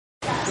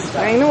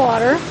Spraying the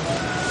water.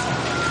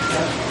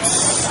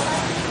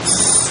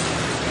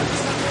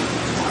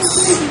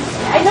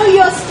 I know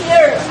you're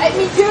scared.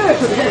 Me too.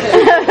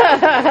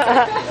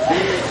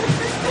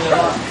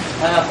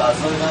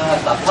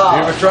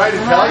 We were trying to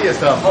tell you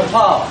something.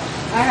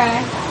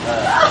 Okay.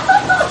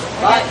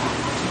 Right.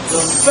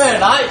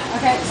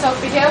 Okay, so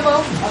be careful.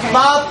 Okay.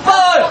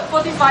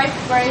 45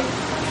 grade.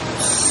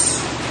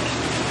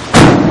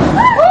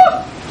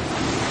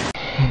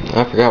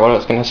 I forgot what I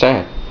was gonna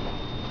say.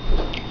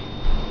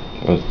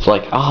 It's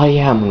like, oh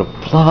yeah, I'm gonna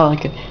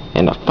plug it,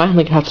 and I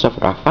finally got stuff.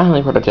 I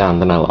finally wrote it down,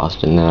 then I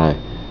lost it, and then I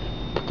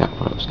forgot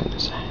what I was gonna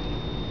say.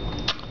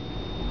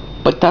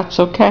 But that's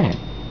okay,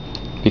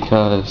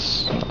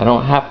 because I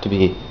don't have to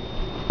be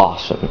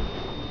awesome.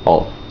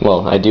 Oh,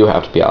 well, I do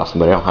have to be awesome,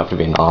 but I don't have to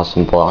be an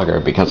awesome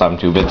blogger because I'm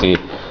too busy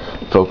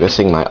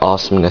focusing my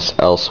awesomeness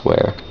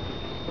elsewhere.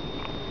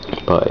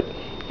 But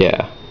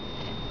yeah,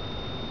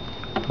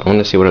 I want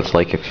to see what it's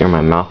like if you're in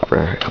my mouth for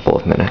a couple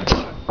of minutes.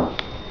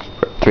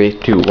 3,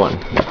 2, 1.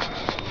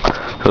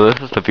 So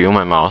this is the view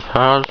my mouth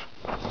has,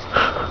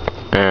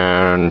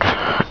 and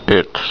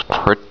it's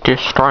pretty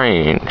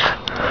strange.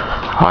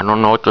 I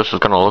don't know what this is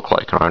gonna look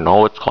like, and I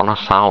know it's gonna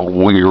sound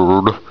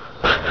weird,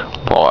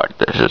 but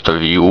this is the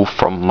view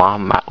from my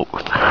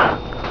mouth.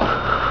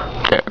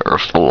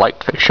 There's the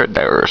light fixture,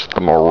 there's the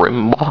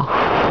marimba.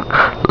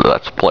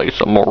 Let's play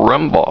some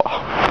marimba.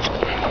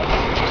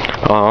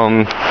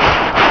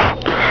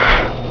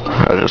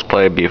 I just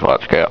play a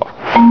B-flat scale.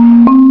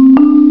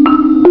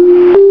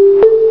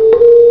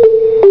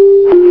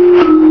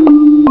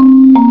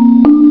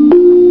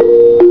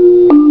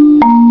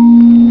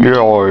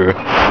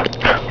 Yeah,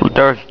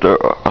 there's the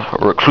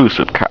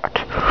reclusive cat.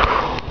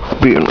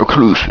 Being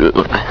reclusive.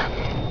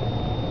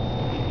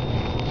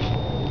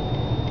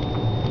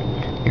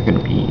 You're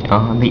gonna be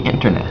on the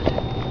internet.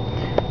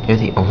 You're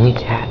the only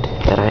cat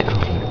that I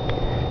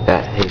own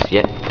that has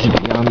yet to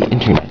be on the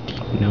internet.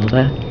 You know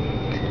that?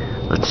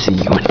 Let's see you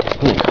in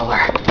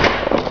Technicolor.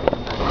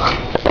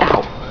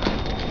 Ow!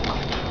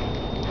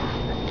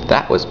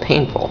 That was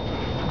painful.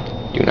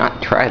 Do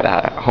not try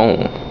that at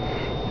home.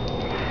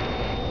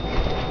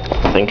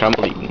 I think I'm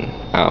bleeding.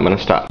 I'm gonna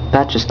stop.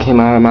 That just came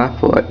out of my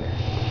foot.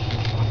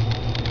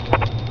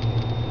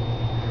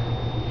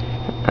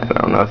 I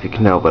don't know if you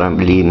can know, but I'm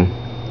bleeding.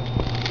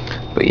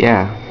 But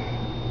yeah,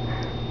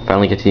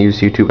 finally get to use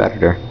YouTube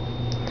Editor.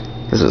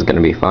 This is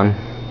gonna be fun.